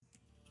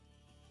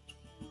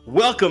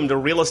Welcome to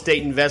Real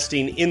Estate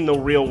Investing in the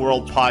Real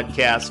World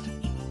podcast.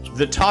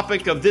 The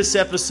topic of this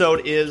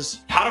episode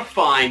is how to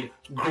find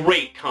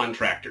great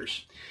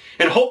contractors.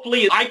 And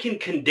hopefully I can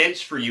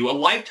condense for you a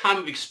lifetime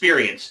of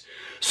experience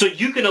so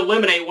you can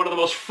eliminate one of the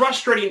most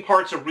frustrating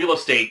parts of real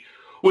estate,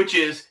 which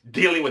is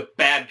dealing with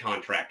bad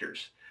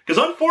contractors.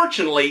 Because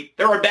unfortunately,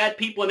 there are bad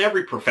people in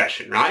every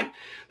profession, right?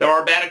 There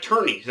are bad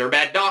attorneys, there are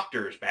bad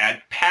doctors,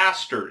 bad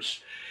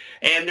pastors,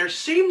 and there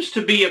seems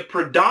to be a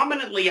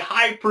predominantly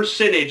high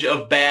percentage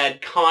of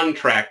bad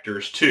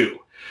contractors too.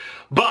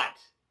 But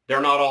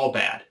they're not all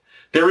bad.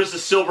 There is a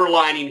silver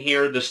lining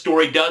here. The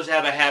story does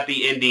have a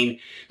happy ending.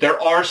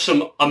 There are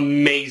some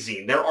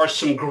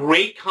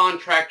great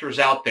contractors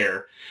out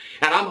there.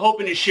 And I'm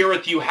hoping to share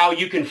with you how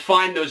you can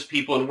find those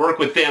people and work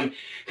with them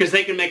because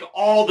they can make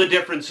all the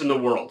difference in the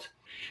world.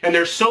 And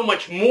there's so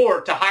much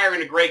more to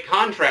hiring a great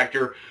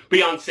contractor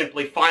beyond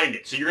simply finding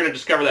it. So you're going to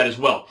discover that as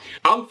well.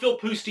 I'm Phil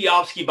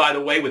Pustiovsky, by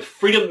the way, with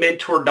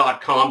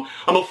freedommentor.com.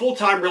 I'm a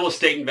full-time real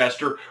estate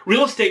investor,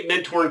 real estate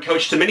mentor and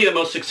coach to many of the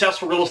most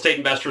successful real estate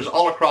investors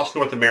all across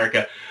North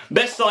America.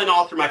 Best-selling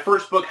author, my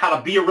first book, How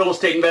to Be a Real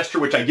Estate Investor,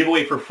 which I give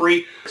away for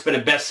free. It's been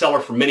a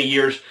bestseller for many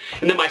years.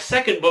 And then my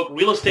second book,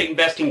 Real Estate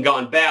Investing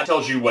Gone Bad,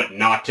 tells you what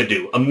not to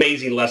do.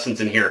 Amazing lessons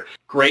in here.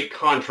 Great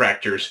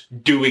contractors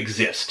do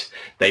exist.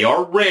 They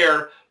are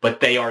rare,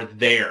 but they are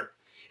there.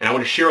 And I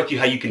want to share with you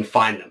how you can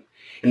find them.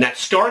 And that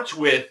starts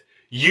with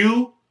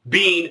you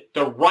being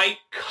the right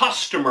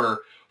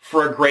customer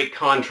for a great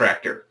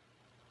contractor.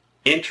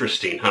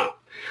 Interesting, huh?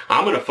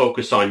 I'm going to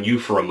focus on you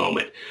for a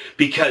moment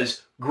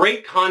because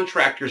great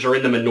contractors are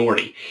in the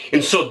minority.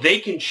 And so they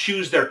can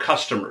choose their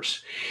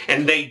customers.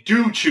 And they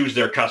do choose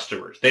their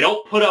customers. They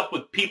don't put up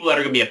with people that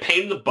are going to be a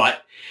pain in the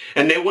butt.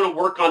 And they want to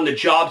work on the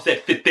jobs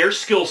that fit their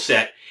skill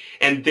set.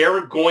 And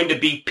they're going to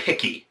be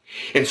picky.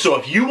 And so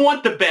if you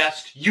want the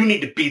best, you need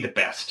to be the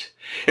best.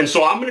 And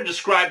so I'm going to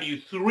describe to you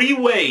 3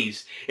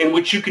 ways in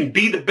which you can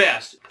be the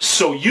best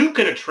so you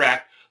can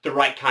attract the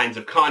right kinds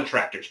of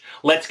contractors.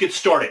 Let's get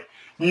started.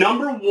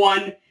 Number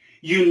 1,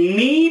 you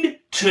need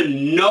to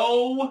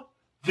know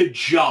the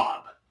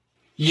job.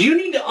 You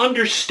need to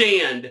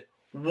understand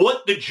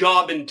what the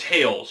job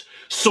entails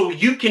so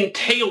you can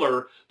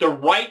tailor the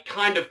right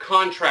kind of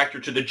contractor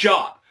to the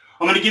job.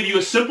 I'm going to give you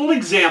a simple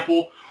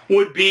example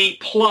would be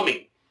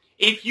plumbing.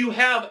 If you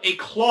have a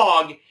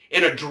clog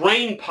in a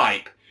drain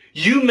pipe,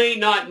 you may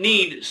not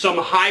need some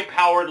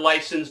high-powered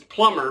licensed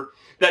plumber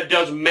that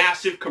does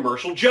massive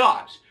commercial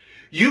jobs.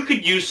 You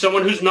could use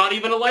someone who's not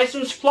even a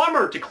licensed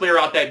plumber to clear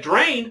out that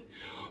drain.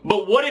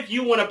 But what if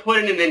you want to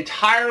put in an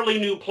entirely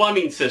new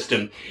plumbing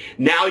system?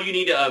 Now you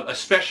need a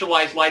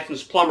specialized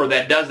licensed plumber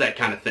that does that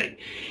kind of thing.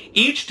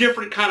 Each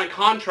different kind of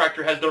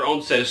contractor has their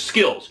own set of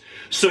skills.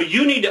 So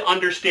you need to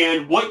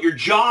understand what your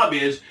job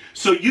is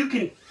so you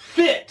can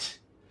fit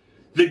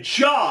the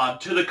job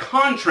to the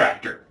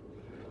contractor.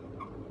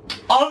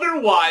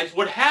 Otherwise,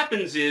 what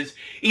happens is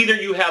either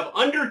you have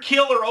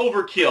underkill or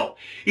overkill.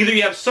 Either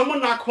you have someone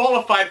not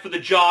qualified for the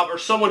job or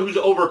someone who's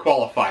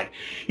overqualified.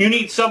 You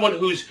need someone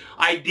who's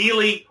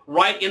ideally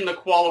right in the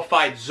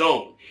qualified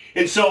zone.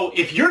 And so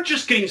if you're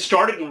just getting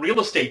started in real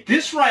estate,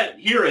 this right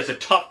here is a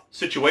tough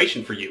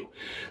situation for you.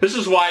 This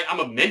is why I'm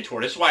a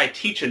mentor. This is why I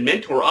teach and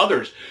mentor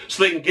others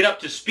so they can get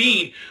up to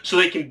speed, so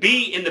they can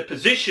be in the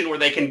position where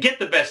they can get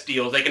the best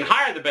deals, they can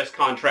hire the best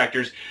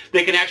contractors,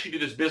 they can actually do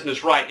this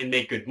business right and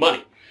make good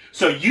money.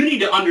 So you need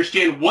to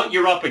understand what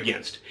you're up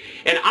against.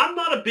 And I'm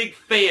not a big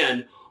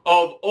fan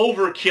of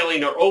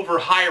overkilling or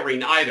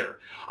overhiring either.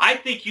 I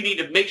think you need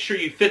to make sure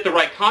you fit the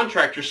right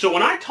contractor. So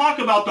when I talk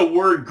about the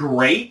word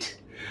great,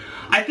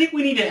 I think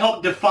we need to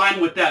help define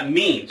what that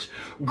means.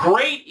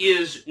 Great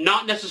is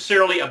not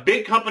necessarily a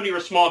big company or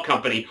a small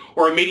company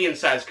or a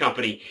medium-sized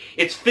company.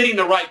 It's fitting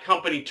the right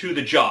company to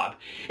the job.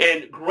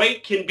 And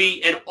great can be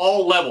in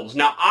all levels.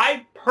 Now,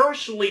 I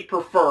personally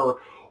prefer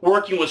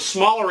working with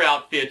smaller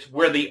outfits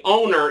where the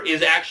owner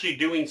is actually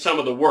doing some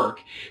of the work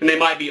and they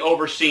might be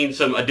overseeing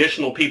some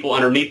additional people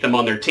underneath them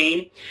on their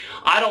team.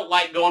 I don't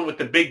like going with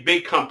the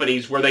big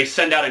companies where they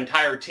send out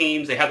entire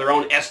teams. They have their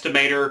own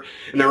estimator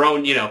and their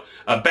own,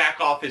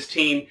 back office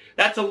team.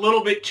 That's a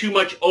little bit too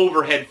much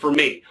overhead for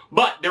me.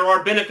 But there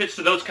are benefits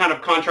to those kind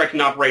of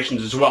contracting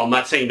operations as well. I'm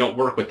not saying don't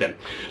work with them.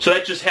 So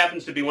that just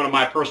happens to be one of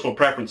my personal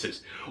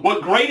preferences.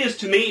 What great is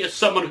to me is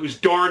someone who's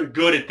darn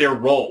good at their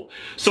role.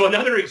 So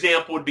another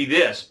example would be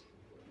this.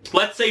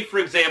 Let's say, for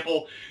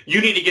example,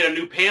 you need to get a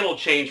new panel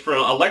changed for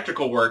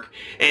electrical work,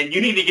 and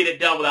you need to get it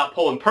done without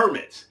pulling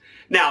permits.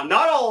 Now,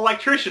 not all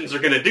electricians are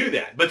going to do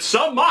that, but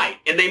some might,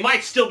 and they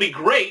might still be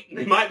great, and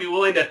they might be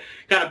willing to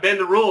kind of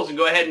bend the rules and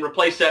go ahead and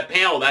replace that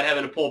panel without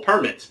having to pull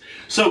permits.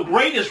 So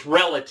great is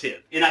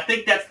relative, and I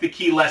think that's the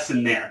key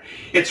lesson there.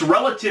 It's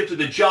relative to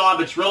the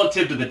job, it's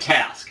relative to the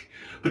task.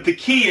 But the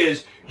key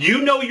is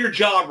you know your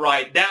job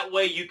right. That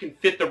way you can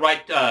fit the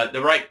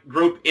right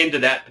group into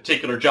that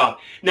particular job.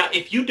 Now,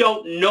 if you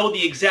don't know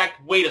the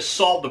exact way to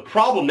solve the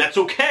problem, that's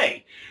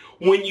okay.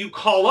 When you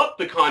call up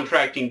the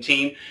contracting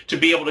team to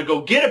be able to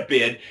go get a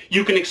bid,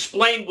 you can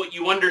explain what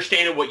you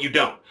understand and what you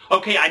don't.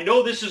 Okay, I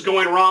know this is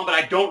going wrong, but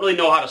I don't really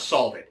know how to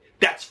solve it.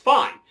 That's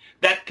fine.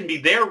 That can be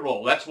their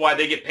role. That's why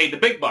they get paid the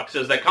big bucks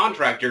as that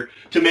contractor,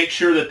 to make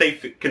sure that they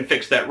can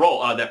fix that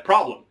that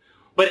problem.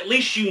 But at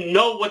least you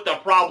know what the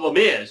problem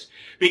is,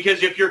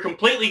 because if you're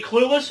completely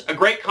clueless, a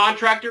great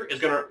contractor is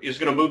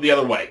gonna move the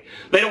other way.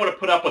 They don't want to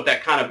put up with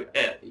that kind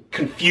of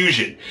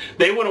confusion.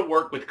 They want to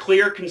work with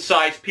clear,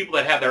 concise people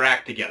that have their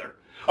act together.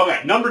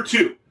 Okay, number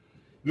 2,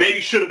 maybe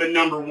should have been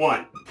number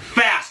 1.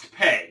 Fast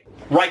pay.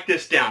 Write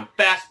this down.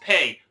 Fast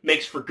pay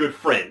makes for good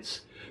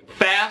friends.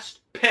 Fast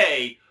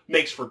pay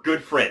makes for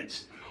good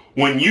friends.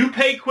 When you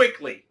pay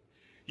quickly,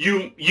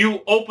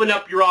 you open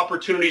up your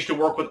opportunities to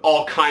work with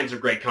all kinds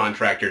of great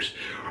contractors.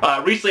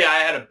 Recently, I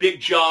had a big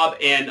job,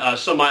 and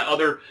some of my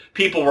other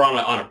people were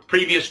on a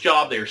previous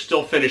job. They are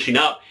still finishing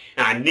up,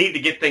 and I need to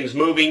get things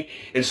moving.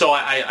 And so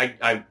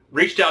I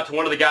reached out to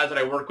one of the guys that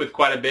I work with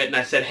quite a bit, and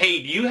I said,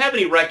 hey, do you have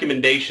any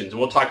recommendations? And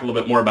we'll talk a little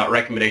bit more about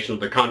recommendations with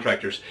the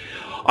contractors,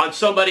 on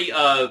somebody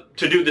to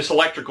do this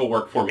electrical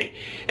work for me.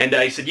 And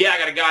he said, yeah, I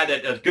got a guy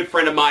that a good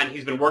friend of mine.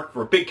 He's been working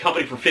for a big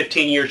company for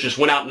 15 years, just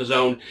went out on his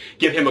own.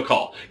 Give him a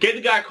call. Gave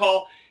the guy a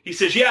call. He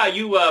says, yeah,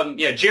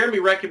 Jeremy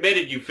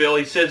recommended you, Phil.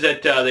 He says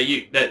that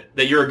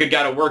you're a good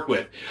guy to work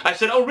with. I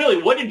said, oh,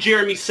 really? What did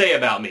Jeremy say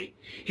about me?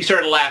 He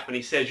started laughing.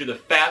 He says, you're the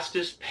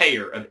fastest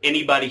payer of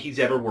anybody he's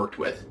ever worked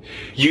with.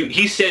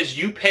 He says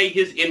you pay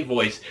his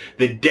invoice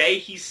the day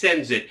he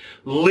sends it,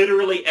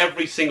 literally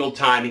every single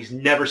time. He's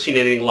never seen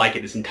anything like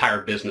it his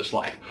entire business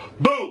life.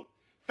 Boom!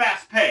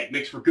 Fast pay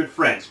makes for good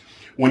friends.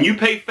 When you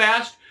pay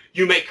fast,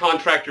 you make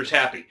contractors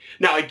happy.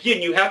 Now,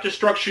 again, you have to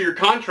structure your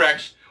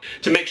contracts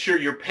to make sure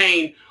you're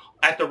paying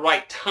at the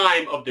right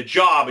time of the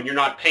job and you're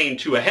not paying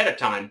too ahead of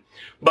time.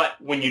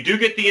 But when you do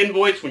get the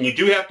invoice, when you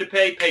do have to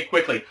pay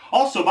quickly.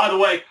 Also, by the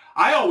way,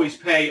 I always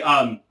pay,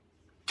 I'm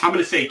going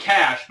to say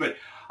cash, but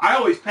I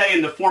always pay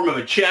in the form of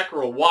a check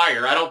or a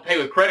wire. I don't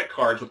pay with credit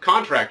cards with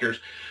contractors,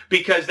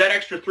 because that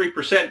extra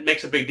 3%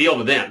 makes a big deal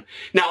to them.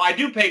 Now, I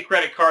do pay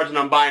credit cards when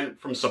I'm buying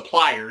from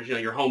suppliers,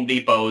 your Home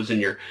Depots and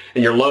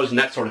your Lowe's and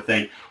that sort of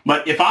thing.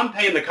 But if I'm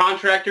paying the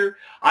contractor,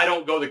 I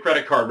don't go the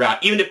credit card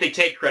route, even if they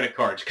take credit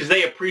cards, because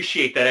they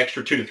appreciate that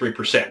extra 2 to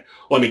 3%,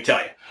 let me tell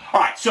you. All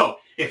right, so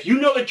if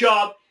you know the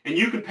job and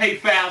you can pay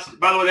fast,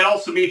 by the way, that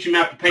also means you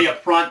have to pay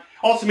up front.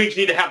 Also means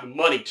you need to have the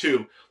money,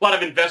 too. A lot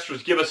of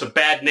investors give us a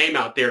bad name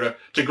out there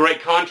to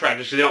great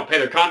contractors because they don't pay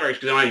their contractors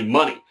because they don't have any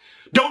money.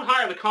 Don't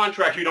hire the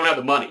contractor if you don't have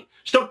the money.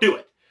 Just don't do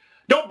it.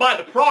 Don't buy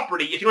the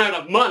property if you don't have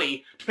enough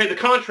money to pay the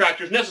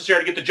contractors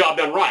necessary to get the job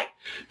done right.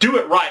 Do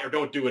it right or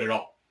don't do it at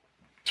all.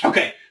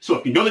 Okay, so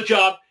if you know the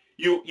job,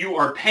 you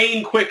are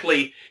paying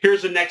quickly,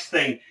 here's the next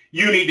thing.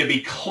 You need to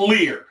be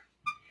clear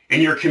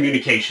in your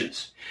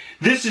communications.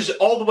 This is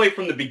all the way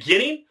from the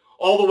beginning,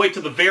 all the way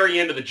to the very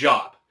end of the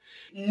job.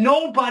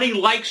 Nobody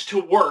likes to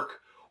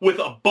work with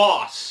a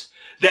boss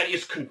that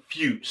is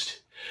confused,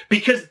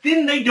 because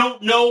then they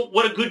don't know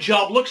what a good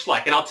job looks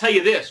like. And I'll tell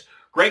you this,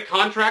 great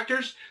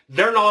contractors,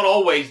 they're not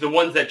always the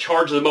ones that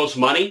charge the most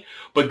money,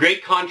 but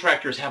great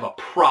contractors have a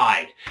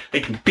pride.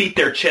 They can beat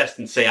their chest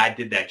and say, I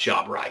did that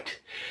job right.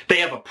 They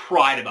have a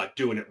pride about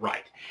doing it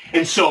right.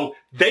 And so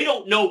they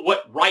don't know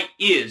what right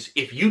is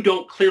if you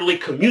don't clearly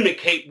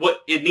communicate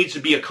what it needs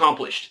to be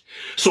accomplished.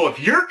 So if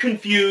you're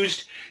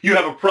confused, you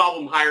have a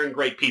problem hiring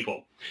great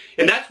people.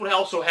 And that's what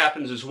also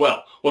happens as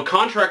well. What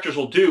contractors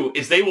will do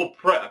is they will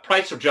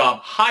price a job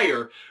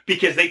higher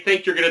because they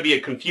think you're going to be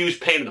a confused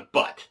pain in the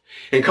butt.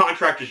 And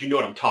contractors, you know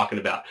what I'm talking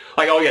about.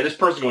 Like, oh yeah, this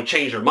person's going to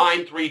change their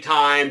mind 3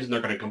 times and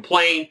they're going to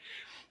complain.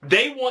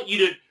 They want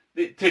you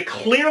to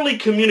clearly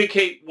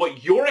communicate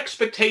what your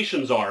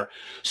expectations are,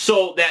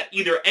 so that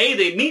either A,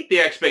 they meet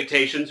the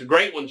expectations,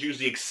 great ones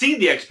usually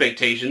exceed the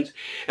expectations,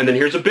 and then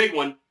here's a big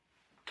one,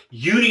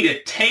 you need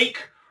to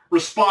take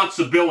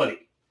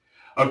responsibility,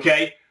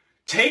 okay?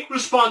 Take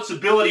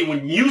responsibility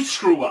when you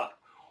screw up,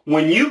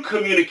 when you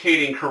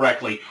communicate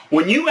incorrectly,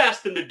 when you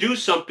ask them to do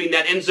something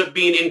that ends up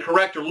being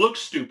incorrect or looks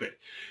stupid.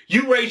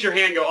 You raise your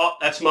hand and go, oh,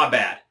 that's my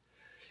bad.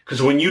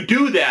 Because when you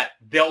do that,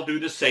 they'll do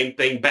the same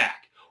thing back.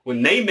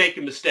 When they make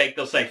a mistake,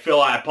 they'll say,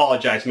 Phil, I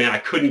apologize, man. I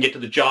couldn't get to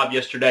the job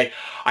yesterday.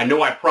 I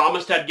know I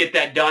promised I'd get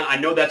that done. I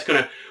know that's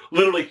going to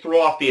literally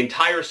throw off the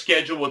entire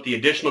schedule with the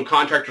additional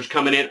contractors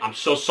coming in. I'm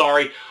so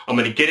sorry. I'm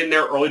going to get in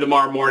there early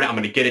tomorrow morning. I'm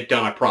going to get it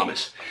done, I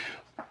promise.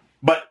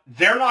 But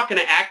they're not going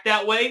to act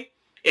that way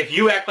if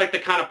you act like the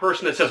kind of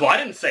person that says, well, I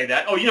didn't say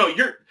that. Oh,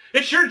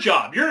 it's your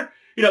job. You're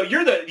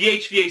the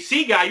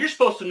HVAC guy. You're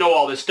supposed to know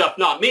all this stuff,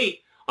 not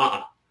me.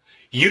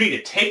 You need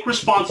to take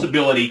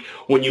responsibility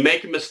when you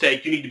make a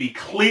mistake. You need to be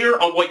clear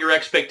on what your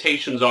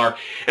expectations are.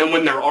 And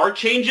when there are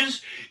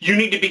changes, you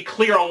need to be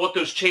clear on what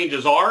those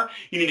changes are.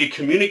 You need to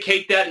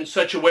communicate that in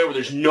such a way where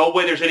there's no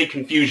way there's any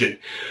confusion.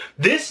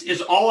 This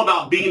is all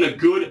about being a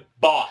good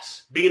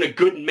boss, being a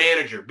good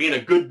manager, being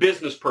a good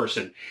business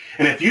person.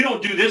 And if you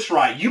don't do this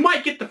right, you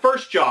might get the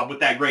first job with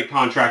that great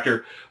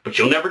contractor, but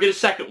you'll never get a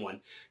second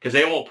one because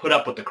they won't put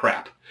up with the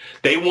crap.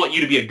 They want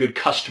you to be a good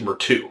customer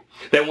too.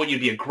 They want you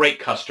to be a great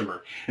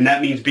customer. And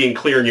that means being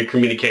clear in your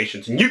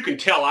communications. And you can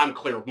tell I'm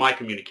clear with my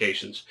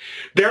communications.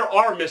 There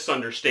are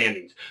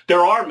misunderstandings.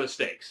 There are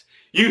mistakes.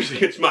 Usually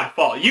it's my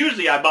fault.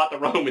 Usually I bought the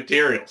wrong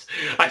materials.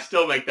 I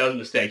still make those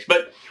mistakes.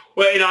 But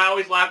well, I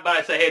always laugh about it.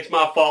 I say, hey, it's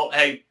my fault.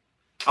 Hey,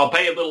 I'll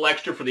pay a little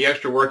extra for the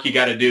extra work you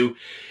got to do.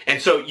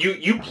 And so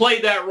you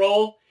play that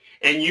role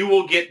and you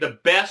will get the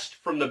best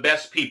from the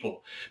best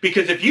people.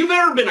 Because if you've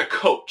ever been a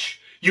coach,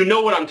 you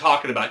know what I'm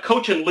talking about.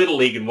 Coach in Little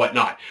League and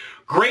whatnot.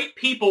 Great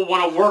people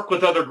want to work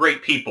with other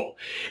great people.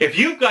 If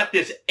you've got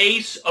this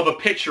ace of a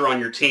pitcher on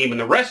your team and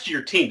the rest of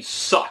your team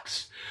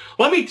sucks,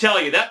 let me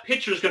tell you, that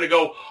pitcher is going to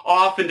go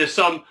off into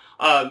some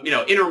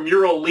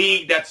intramural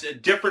league that's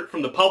different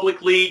from the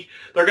public league.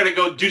 They're going to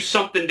go do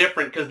something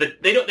different because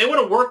they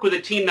want to work with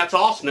a team that's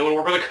awesome. They want to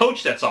work with a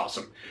coach that's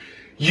awesome.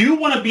 You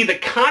want to be the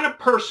kind of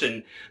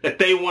person that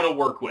they want to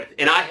work with.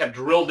 And I have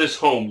drilled this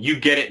home. You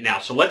get it now.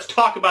 So let's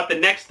talk about the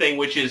next thing,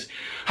 which is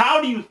how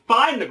do you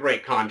find the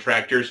great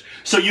contractors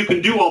so you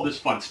can do all this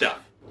fun stuff?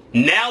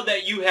 Now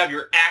that you have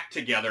your act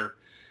together,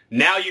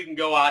 now you can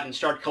go out and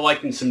start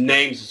collecting some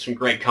names of some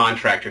great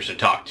contractors to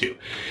talk to.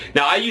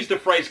 Now, I use the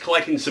phrase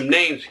collecting some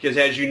names because,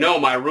 as you know,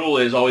 my rule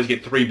is always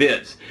get 3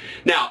 bids.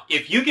 Now,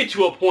 if you get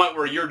to a point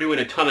where you're doing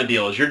a ton of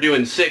deals, you're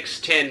doing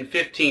 6, 10,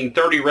 15,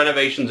 30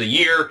 renovations a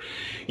year,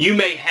 you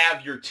may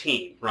have your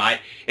team,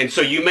 right? And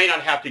so you may not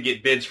have to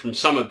get bids from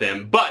some of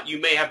them, but you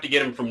may have to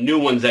get them from new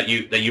ones that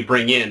you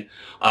bring in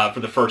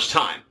for the first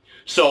time.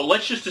 So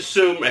let's just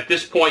assume at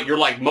this point you're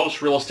like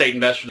most real estate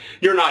investors.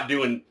 You're not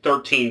doing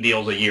 13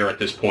 deals a year at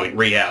this point,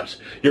 rehabs.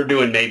 You're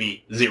doing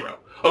maybe 0.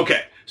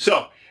 Okay,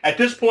 so at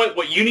this point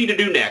what you need to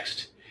do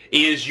next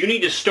is you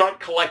need to start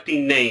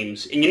collecting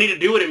names, and you need to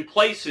do it in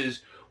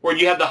places where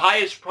you have the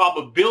highest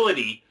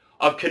probability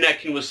of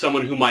connecting with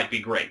someone who might be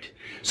great.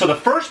 So the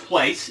first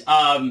place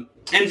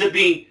ends up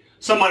being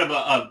somewhat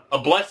of a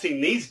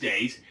blessing these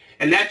days,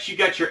 and that's you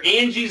got your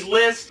Angie's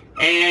List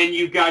and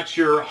you've got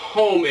your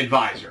Home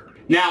Advisor.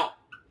 Now,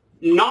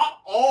 not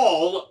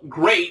all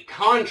great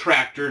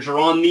contractors are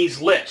on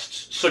these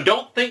lists. So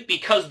don't think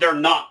because they're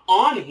not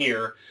on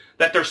here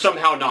that they're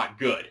somehow not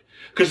good.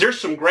 Because there's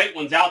some great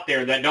ones out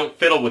there that don't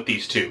fiddle with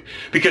these two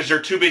because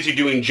they're too busy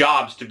doing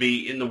jobs to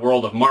be in the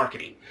world of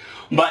marketing.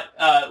 But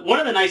one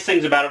of the nice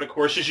things about it, of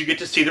course, is you get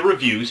to see the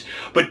reviews,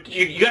 but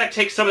you got to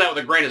take some of that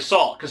with a grain of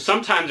salt, because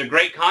sometimes a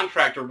great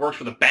contractor works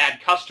with a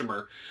bad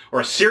customer or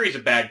a series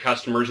of bad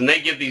customers, and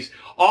they give these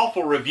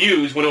awful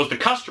reviews when it was the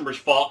customer's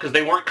fault because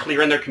they weren't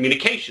clear in their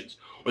communications,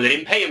 or they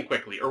didn't pay them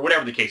quickly, or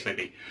whatever the case may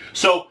be.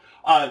 So,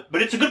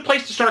 but it's a good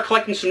place to start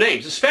collecting some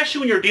names, especially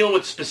when you're dealing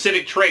with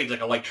specific trades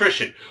like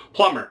electrician,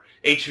 plumber,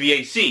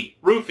 HVAC,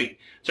 roofing.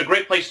 It's a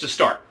great place to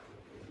start.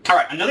 All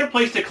right, another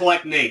place to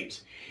collect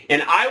names,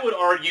 and I would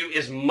argue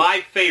is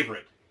my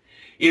favorite,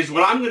 is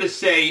what I'm going to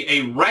say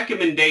a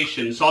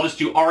recommendation, so I'll just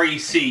do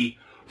REC,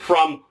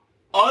 from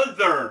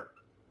other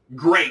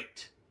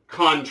great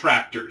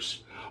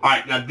contractors. All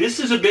right, now this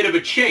is a bit of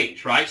a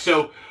change, right?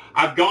 So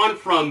I've gone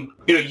from,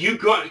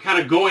 kind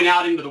of going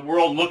out into the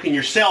world looking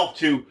yourself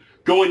to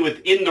going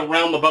within the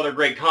realm of other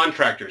great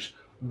contractors.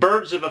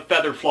 Birds of a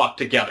feather flock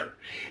together.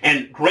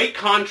 And great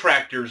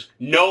contractors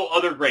know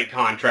other great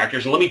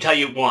contractors, and let me tell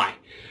you why.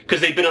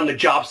 Because they've been on the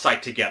job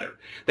site together.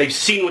 They've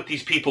seen what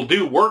these people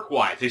do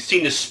work-wise. They've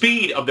seen the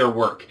speed of their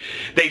work.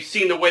 They've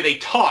seen the way they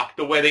talk,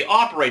 the way they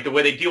operate, the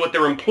way they deal with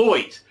their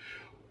employees.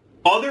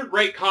 Other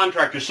great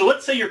contractors. So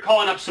let's say you're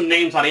calling up some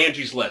names on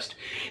Angie's List.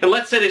 And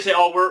let's say they say,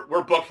 oh,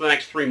 we're booked for the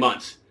next 3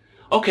 months.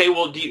 Okay,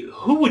 well,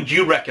 who would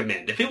you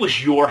recommend? If it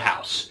was your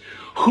house,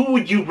 who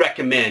would you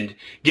recommend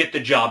get the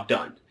job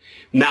done?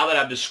 Now that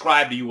I've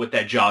described to you what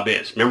that job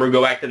is. Remember,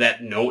 go back to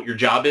that, know what your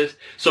job is?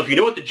 So if you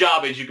know what the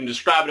job is, you can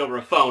describe it over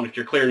a phone. If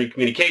you're clear in your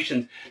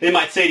communications, they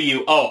might say to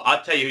you, oh,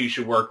 I'll tell you who you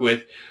should work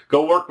with.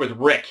 Go work with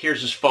Rick.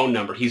 Here's his phone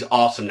number. He's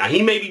awesome. Now,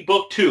 he may be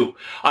booked too.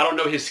 I don't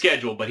know his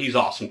schedule, but he's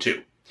awesome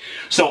too.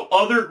 So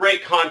other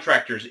great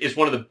contractors is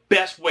one of the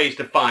best ways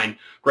to find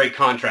great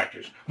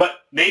contractors.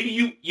 But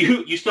maybe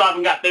you still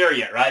haven't got there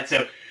yet, right?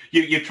 So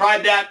you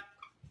tried that.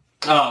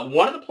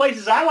 One of the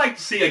places I like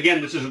to see,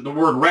 again, this is the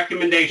word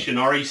recommendation,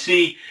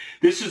 REC,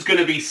 this is going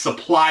to be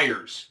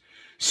suppliers.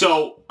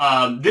 So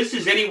this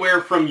is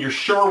anywhere from your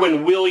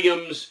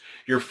Sherwin-Williams,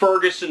 your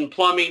Ferguson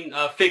plumbing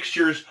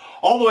fixtures,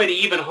 all the way to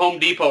even Home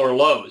Depot or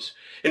Lowe's.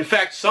 In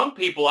fact, some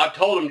people, I've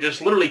told them,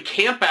 just literally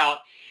camp out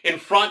in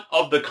front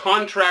of the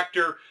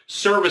contractor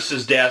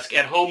services desk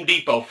at Home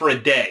Depot for a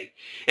day.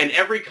 And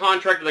every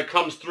contractor that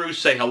comes through,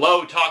 say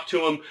hello, talk to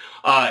them,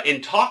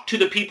 and talk to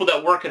the people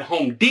that work at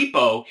Home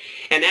Depot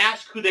and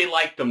ask who they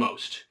like the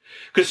most.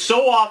 Because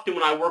so often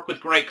when I work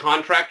with great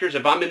contractors,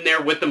 if I'm in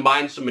there with them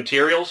buying some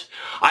materials,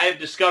 I have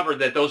discovered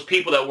that those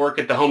people that work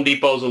at the Home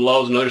Depots and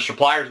Lowe's and other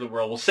suppliers in the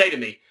world will say to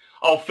me,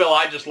 oh, Phil,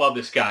 I just love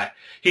this guy.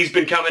 He's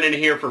been coming in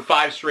here for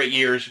 5 straight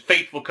years,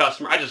 faithful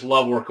customer. I just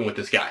love working with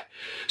this guy.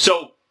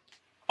 So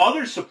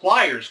other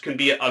suppliers can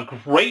be a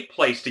great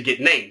place to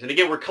get names. And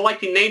again, we're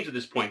collecting names at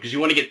this point because you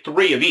want to get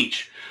 3 of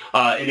each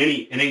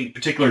in any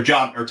particular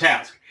job or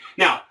task.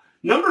 Now,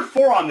 number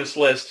 4 on this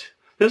list,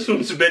 this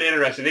one's a bit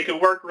interesting. It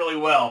could work really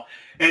well.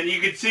 And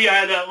you can see I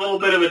had that little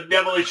bit of a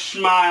devilish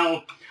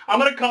smile. I'm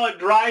going to call it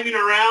driving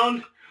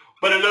around,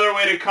 but another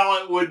way to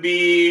call it would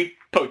be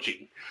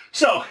poaching.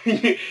 So,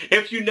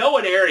 if you know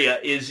an area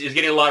is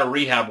getting a lot of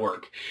rehab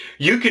work,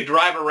 you could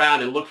drive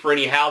around and look for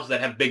any houses that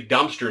have big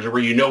dumpsters or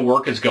where you know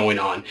work is going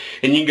on.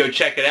 And you can go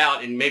check it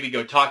out and maybe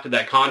go talk to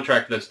that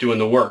contractor that's doing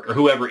the work or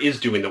whoever is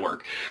doing the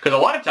work. Because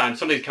a lot of times,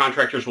 some of these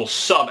contractors will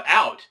sub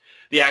out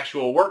the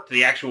actual work to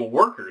the actual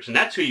workers, and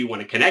that's who you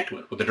want to connect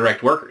with the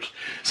direct workers.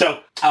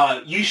 So,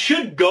 you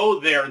should go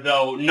there,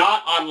 though,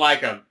 not on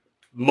like a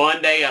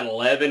Monday at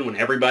 11 when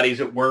everybody's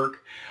at work.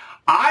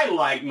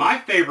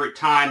 My favorite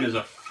time is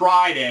a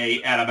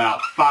Friday at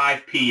about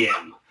 5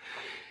 p.m.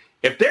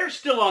 If they're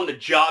still on the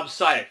job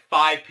site at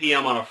 5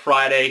 p.m. on a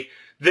Friday,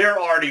 they're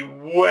already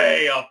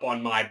way up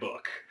on my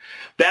book.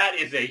 That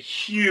is a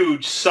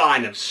huge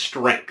sign of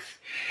strength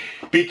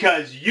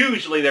because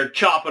usually they're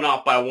chopping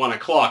off by 1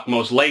 o'clock,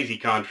 most lazy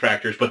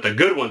contractors, but the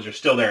good ones are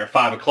still there at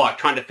 5 o'clock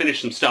trying to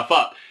finish some stuff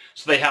up.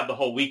 So they have the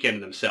whole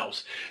weekend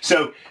themselves.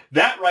 So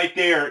that right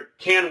there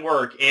can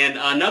work. And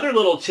another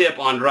little tip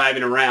on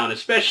driving around,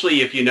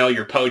 especially if you know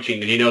you're poaching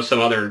and you know some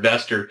other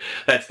investor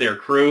that's their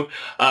crew,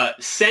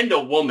 send a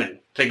woman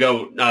to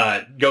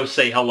go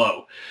say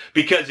hello.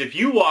 Because if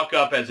you walk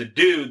up as a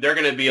dude, they're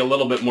going to be a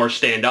little bit more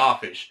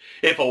standoffish.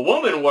 If a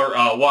woman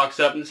walks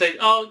up and says,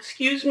 "Oh,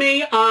 excuse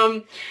me,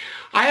 I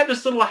have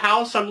this little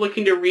house I'm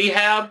looking to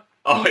rehab."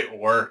 Oh, it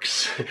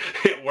works.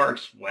 It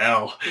works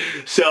well.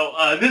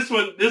 So this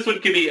one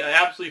can be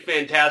absolutely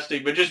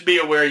fantastic, but just be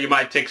aware you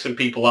might tick some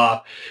people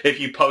off if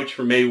you poach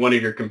from maybe one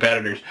of your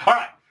competitors. All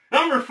right,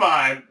 number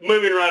 5,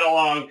 moving right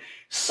along,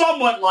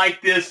 somewhat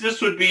like this. This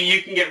would be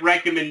you can get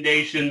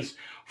recommendations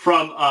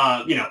from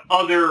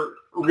other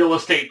real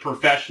estate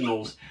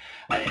professionals.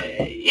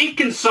 It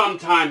can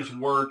sometimes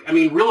work. I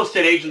mean, real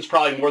estate agents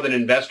probably more than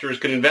investors,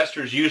 because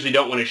investors usually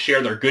don't want to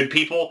share their good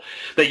people.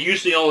 They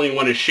usually only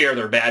want to share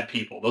their bad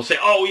people. They'll say,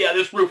 "Oh, yeah,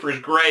 this roofer is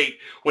great,"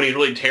 when he's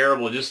really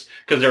terrible just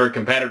because they're a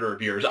competitor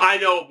of yours. I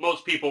know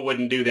most people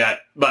wouldn't do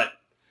that, but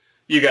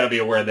you got to be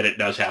aware that it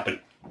does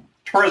happen.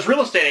 Whereas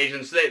real estate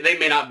agents, they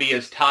may not be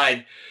as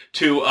tied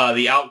to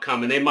the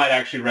outcome, and they might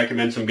actually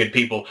recommend some good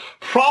people.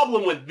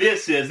 Problem with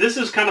this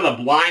is kind of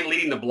the blind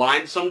leading the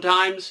blind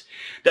sometimes.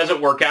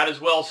 Doesn't work out as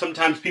well.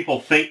 Sometimes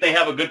people think they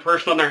have a good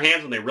person on their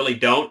hands when they really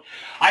don't.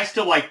 I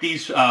still like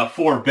these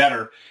 4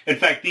 better. In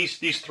fact, these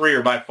 3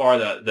 are by far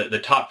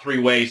the top 3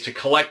 ways to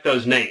collect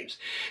those names.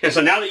 And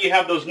so now that you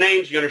have those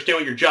names, you understand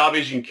what your job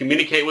is, you can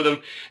communicate with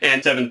them,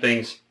 and 7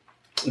 things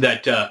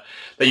that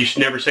you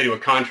should never say to a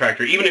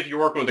contractor. Even if you're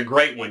working with a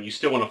great one, you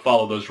still want to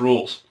follow those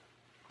rules.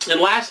 And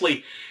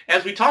lastly,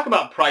 as we talk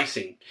about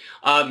pricing,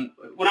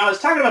 when I was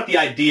talking about the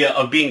idea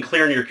of being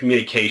clear in your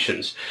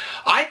communications,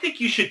 I think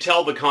you should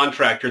tell the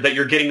contractor that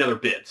you're getting other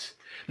bids.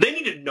 They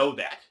need to know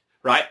that,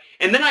 right?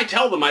 And then I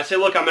tell them, I say,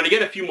 "Look, I'm going to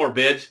get a few more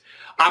bids.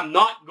 I'm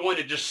not going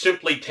to just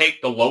simply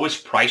take the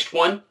lowest priced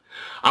one.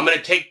 I'm going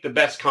to take the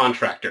best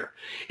contractor,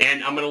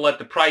 and I'm going to let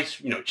the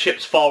price,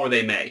 chips fall where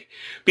they may,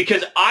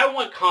 because I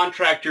want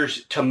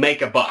contractors to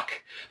make a buck.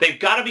 They've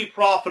got to be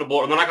profitable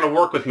or they're not going to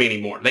work with me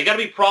anymore. They got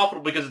to be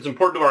profitable because it's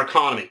important to our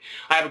economy.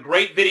 I have a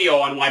great video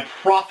on why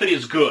profit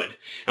is good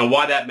and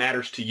why that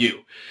matters to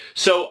you.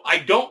 So I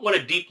don't want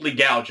to deeply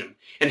gouge them.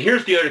 And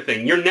here's the other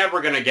thing. You're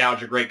never going to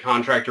gouge a great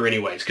contractor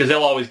anyways, because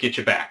they'll always get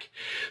you back.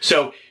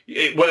 So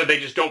whether they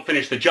just don't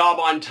finish the job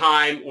on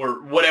time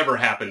or whatever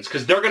happens,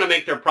 because they're going to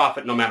make their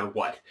profit no matter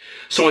what.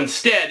 So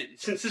instead,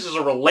 since this is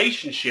a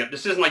relationship,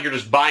 this isn't like you're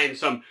just buying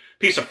some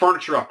piece of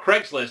furniture off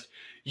Craigslist.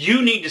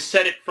 You need to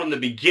set it from the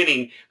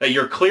beginning that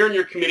you're clear in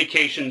your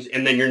communications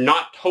and then you're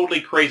not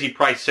totally crazy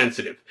price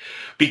sensitive,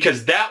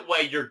 because that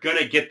way you're going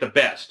to get the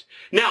best.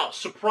 Now,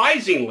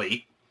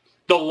 surprisingly,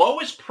 the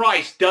lowest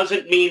price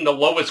doesn't mean the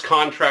lowest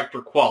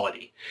contractor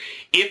quality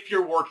if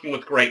you're working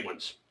with great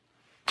ones.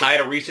 I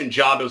had a recent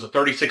job. It was a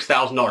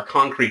 $36,000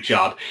 concrete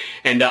job,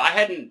 and I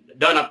hadn't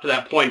done up to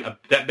that point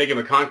that big of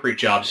a concrete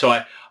job.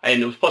 So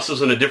plus it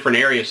was in a different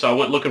area, so I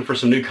went looking for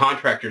some new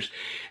contractors.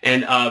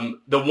 And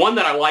the one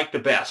that I liked the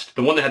best,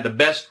 the one that had the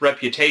best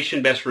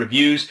reputation, best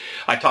reviews,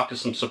 I talked to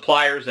some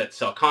suppliers that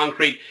sell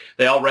concrete.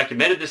 They all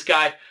recommended this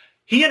guy.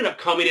 He ended up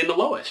coming in the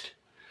lowest.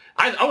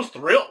 I was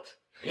thrilled.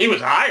 He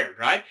was hired,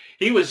 right?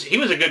 He was a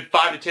good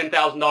 $5,000 to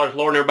 $10,000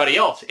 lower than everybody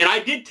else. And I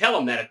did tell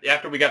him that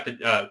after we got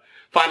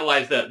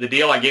finalized the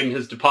deal. I gave him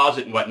his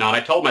deposit and whatnot. I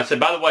told him, I said,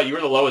 "By the way, you're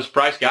the lowest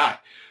price guy.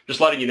 Just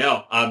letting you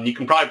know. You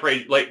can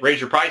probably raise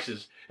your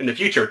prices in the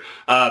future."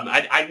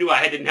 I knew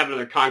I didn't have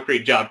another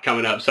concrete job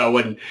coming up, so I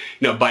wouldn't,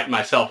 bite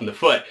myself in the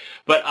foot.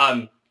 But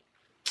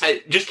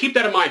just keep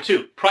that in mind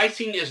too.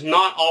 Pricing is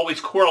not always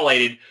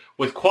correlated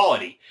with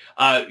quality.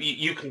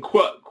 You can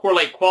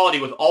correlate quality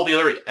with all the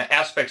other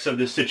aspects of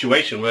this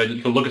situation.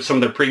 You can look at some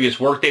of their previous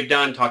work they've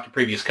done, talk to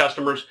previous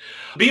customers.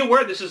 Be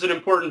aware this is an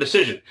important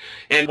decision.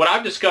 And what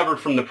I've discovered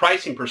from the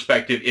pricing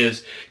perspective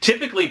is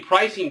typically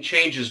pricing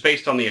changes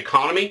based on the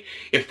economy.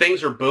 If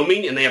things are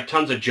booming and they have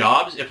tons of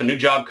jobs, if a new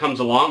job comes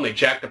along, they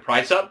jack the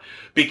price up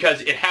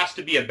because it has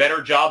to be a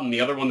better job than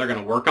the other one they're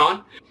going to work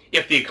on.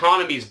 If the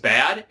economy is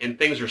bad and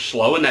things are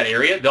slow in that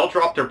area, they'll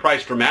drop their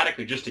price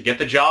dramatically just to get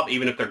the job,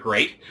 even if they're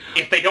great.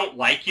 If they don't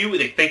like you,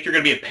 they think you're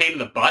going to be a pain in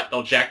the butt,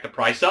 they'll jack the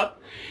price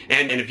up.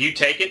 And if you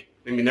take it,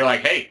 they're like,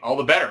 hey, all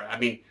the better.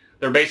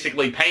 They're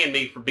basically paying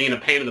me for being a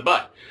pain in the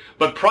butt.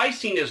 But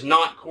pricing is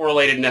not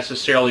correlated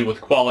necessarily with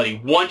quality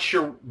once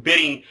you're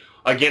bidding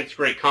against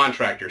great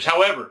contractors.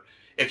 However,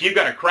 if you've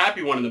got a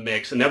crappy one in the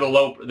mix and they're the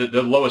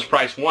lowest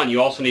priced one,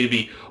 you also need to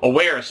be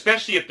aware,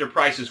 especially if their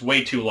price is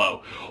way too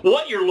low.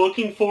 What you're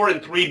looking for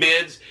in 3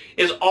 bids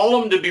is all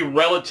of them to be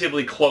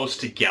relatively close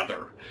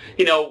together.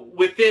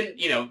 Within,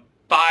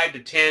 5 to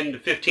 10 to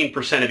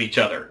 15% of each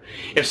other.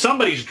 If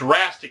somebody's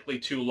drastically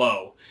too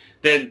low,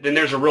 then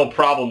there's a real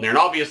problem there. And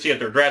obviously, if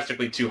they're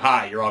drastically too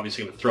high, you're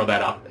obviously going to throw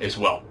that up as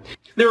well.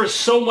 There is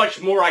so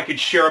much more I could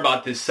share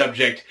about this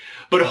subject,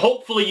 but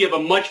hopefully you have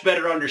a much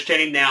better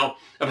understanding now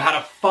of how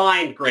to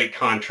find great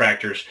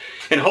contractors.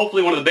 And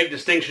hopefully one of the big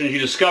distinctions you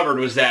discovered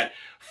was that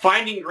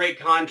finding great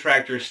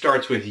contractors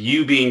starts with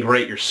you being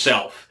great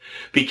yourself,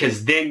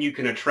 because then you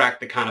can attract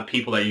the kind of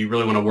people that you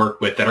really want to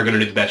work with that are going to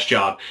do the best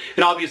job.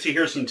 And obviously,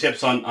 here's some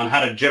tips on how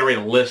to generate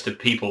a list of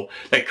people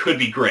that could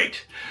be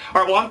great.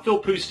 All right, well, I'm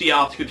Phil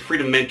Pustiowski with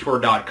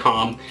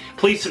freedommentor.com.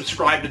 Please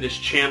subscribe to this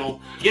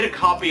channel. Get a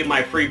copy of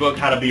my free book,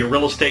 How to Be a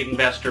Real Estate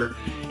Investor.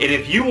 And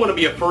if you want to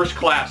be a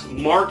first-class,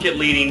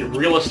 market-leading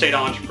real estate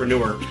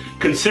entrepreneur,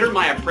 consider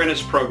my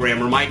apprentice program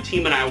where my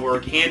team and I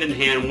work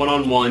hand-in-hand,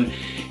 one-on-one,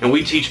 and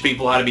we teach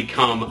people how to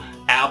become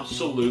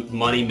absolute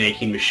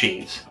money-making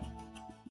machines.